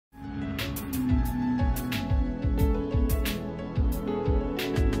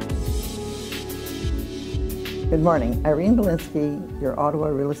Good morning. Irene Bilinski, your Ottawa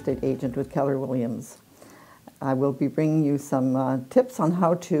real estate agent with Keller Williams. I will be bringing you some tips on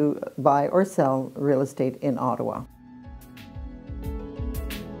how to buy or sell real estate in Ottawa.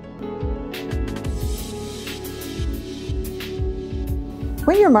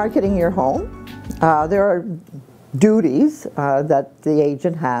 When you're marketing your home, there are duties that the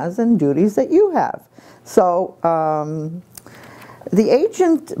agent has and duties that you have. So the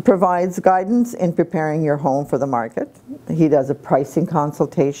agent provides guidance in preparing your home for the market. He does a pricing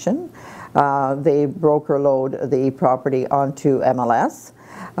consultation. They broker load the property onto MLS.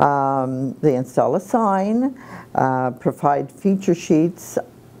 They install a sign, provide feature sheets,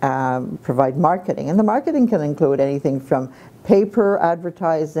 provide marketing. And the marketing can include anything from paper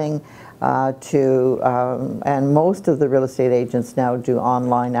advertising and most of the real estate agents now do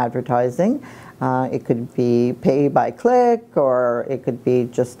online advertising. It could be pay by click, or it could be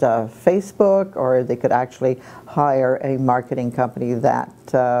just Facebook, or they could actually hire a marketing company that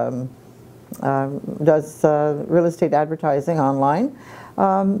does real estate advertising online.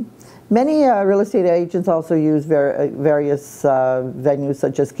 Many real estate agents also use various venues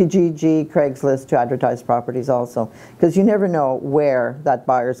such as Kijiji, Craigslist to advertise properties also, because you never know where that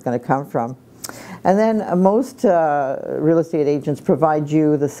buyer is going to come from. And then most real estate agents provide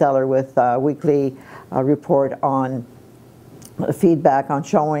you, the seller, with a weekly report on feedback on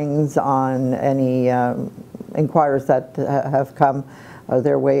showings, on any inquiries that have come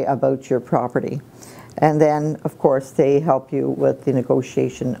their way about your property. And then, of course, they help you with the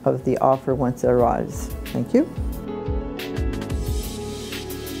negotiation of the offer once it arrives. Thank you.